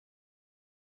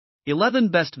11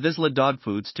 Best Vizsla Dog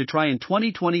Foods to Try in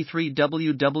 2023.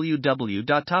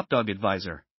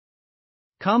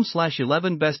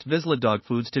 www.topdogadvisor.com/11 Best Vizsla Dog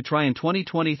Foods to Try in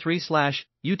 2023 /UTM_source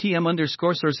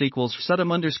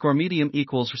 =Sudom_medium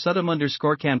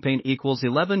 =Sudom_campaign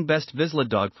 11 Best Vizsla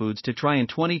Dog Foods to Try in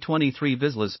 2023.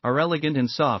 Vizslas are elegant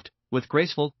and soft, with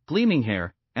graceful, gleaming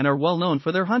hair, and are well known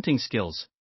for their hunting skills.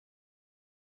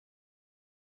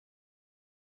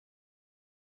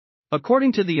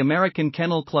 According to the American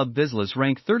Kennel Club, Vizslas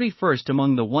rank 31st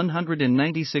among the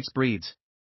 196 breeds.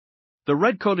 The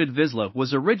red-coated Vizsla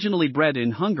was originally bred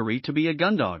in Hungary to be a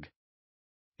gundog.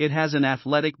 It has an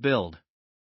athletic build.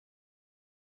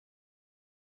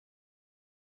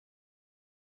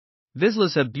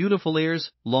 Vizslas have beautiful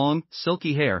ears, long,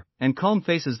 silky hair, and calm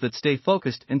faces that stay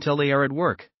focused until they are at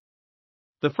work.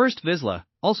 The first Vizsla,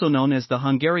 also known as the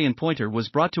Hungarian Pointer, was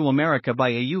brought to America by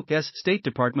a U.S. State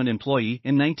Department employee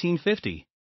in 1950.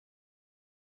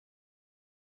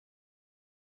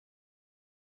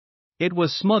 It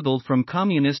was smuggled from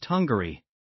communist Hungary.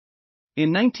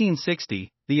 In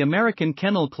 1960, the American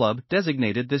Kennel Club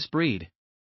designated this breed.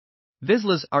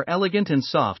 Vizslas are elegant and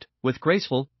soft, with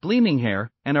graceful, gleaming hair,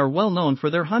 and are well known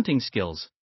for their hunting skills.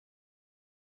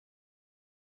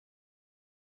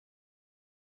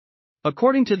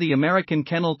 According to the American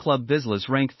Kennel Club, Vizslas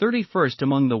rank 31st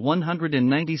among the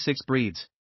 196 breeds.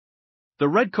 The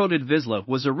red-coated Vizsla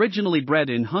was originally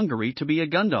bred in Hungary to be a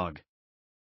gundog.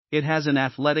 It has an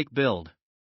athletic build.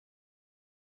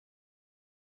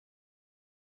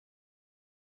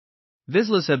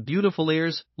 Vizslas have beautiful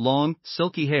ears, long,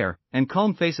 silky hair, and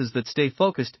calm faces that stay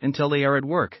focused until they are at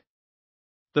work.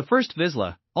 The first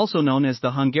Vizsla, also known as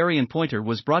the Hungarian Pointer,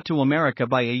 was brought to America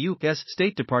by a U.S.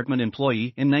 State Department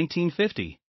employee in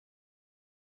 1950.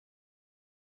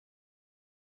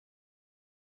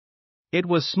 It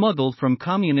was smuggled from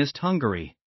communist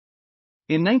Hungary.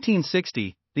 In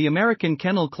 1960, the American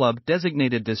Kennel Club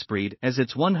designated this breed as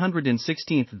its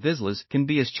 116th. Vizslas can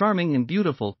be as charming and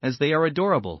beautiful as they are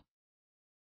adorable.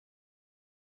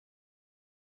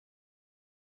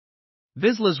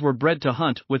 Vizslas were bred to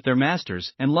hunt with their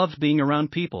masters and loved being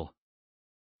around people.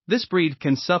 This breed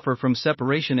can suffer from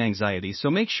separation anxiety,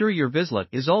 so make sure your Vizsla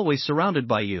is always surrounded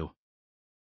by you.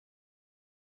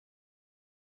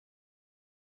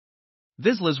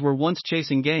 Vizslas were once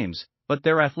chasing games, but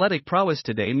their athletic prowess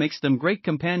today makes them great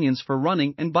companions for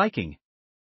running and biking.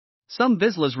 Some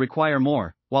Vizslas require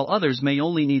more, while others may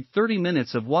only need 30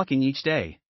 minutes of walking each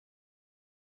day.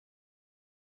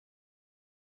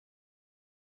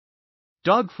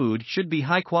 Dog food should be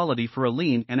high quality for a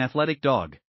lean and athletic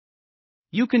dog.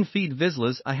 You can feed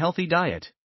Vizslas a healthy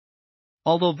diet.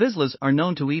 Although Vizslas are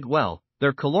known to eat well,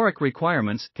 their caloric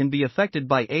requirements can be affected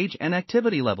by age and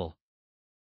activity level.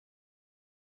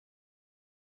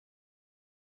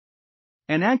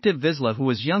 An active Vizsla who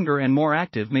is younger and more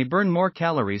active may burn more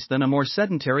calories than a more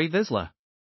sedentary Vizsla.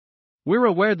 We're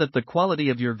aware that the quality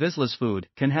of your Vizsla's food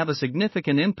can have a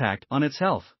significant impact on its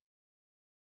health.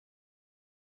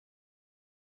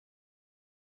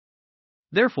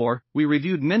 Therefore, we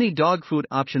reviewed many dog food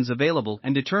options available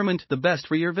and determined the best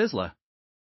for your Vizsla.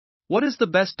 What is the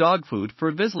best dog food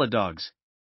for Vizsla dogs?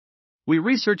 We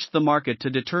researched the market to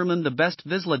determine the best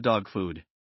Vizsla dog food.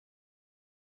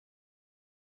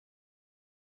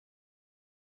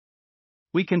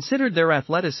 We considered their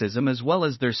athleticism as well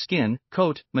as their skin,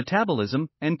 coat, metabolism,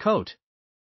 and coat.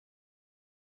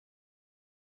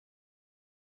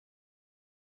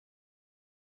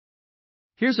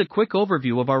 Here's a quick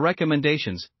overview of our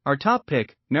recommendations. Our top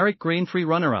pick, Merrick Grain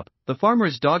FreeRunner-up, the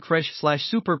farmer's DogFresh /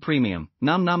 super premium,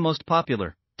 NomNomMost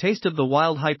popular, taste of the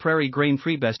wild high Prairie grain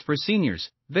FreeBest for seniors,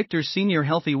 Victor's senior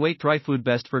healthy weight dry food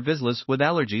best for Vizslas with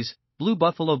allergies, Blue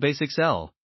Buffalo Basics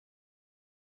L.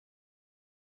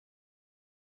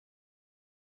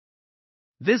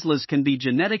 Vizslas can be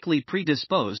genetically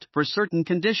predisposed for certain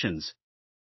conditions.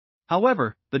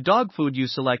 However, the dog food you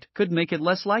select could make it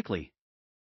less likely.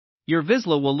 Your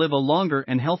Vizsla will live a longer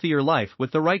and healthier life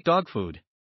with the right dog food.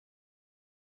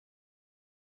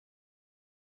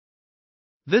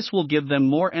 This will give them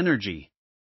more energy.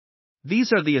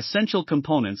 These are the essential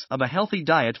components of a healthy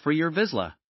diet for your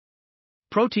Vizsla.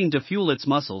 Protein to fuel its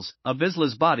muscles. A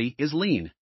Vizsla's body is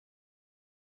lean.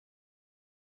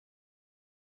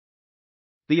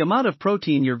 The amount of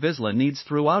protein your Vizsla needs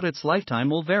throughout its lifetime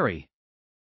will vary.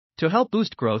 To help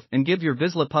boost growth and give your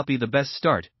Vizsla puppy the best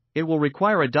start, it will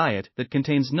require a diet that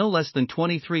contains no less than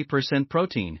 23%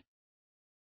 protein.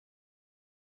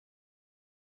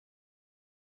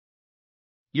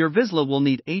 Your Vizsla will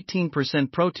need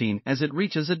 18% protein as it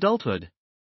reaches adulthood.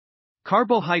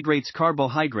 Carbohydrates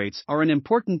are an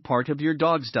important part of your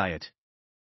dog's diet.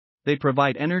 they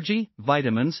provide energy,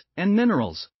 vitamins, and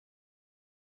minerals.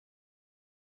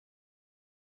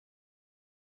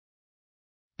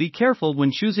 Be careful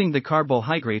when choosing the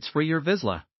carbohydrates for your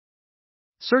Vizsla.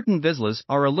 Certain Vizslas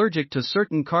are allergic to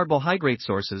certain carbohydrate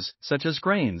sources, such as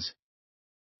grains.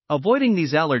 Avoiding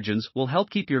these allergens will help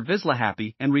keep your Vizsla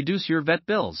happy and reduce your vet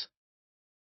bills.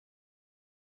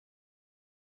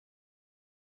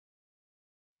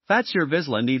 Fats. Your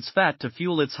Vizsla needs fat to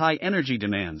fuel its high energy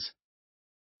demands.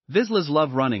 Vizslas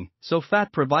love running, so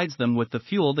fat provides them with the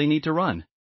fuel they need to run.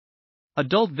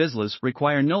 Adult Vizslas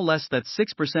require no less than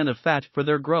 6% of fat for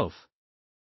their growth.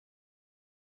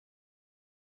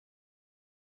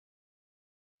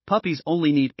 Puppies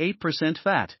only need 8%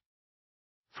 fat.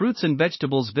 Fruits and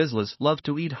vegetables. Vizslas love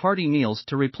to eat hearty meals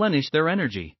to replenish their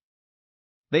energy.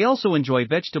 They also enjoy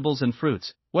vegetables and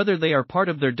fruits, whether they are part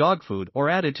of their dog food or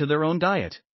added to their own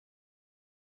diet.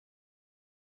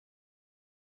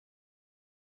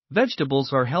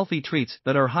 Vegetables are healthy treats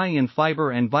that are high in fiber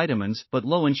and vitamins but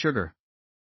low in sugar.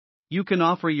 You can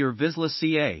offer your Vizslas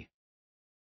CA.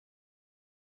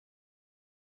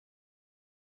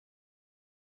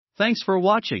 Thanks for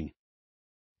watching.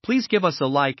 Please give us a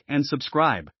like and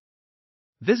subscribe.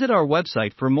 Visit our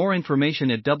website for more information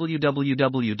at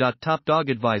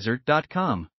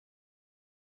www.topdogadvisor.com.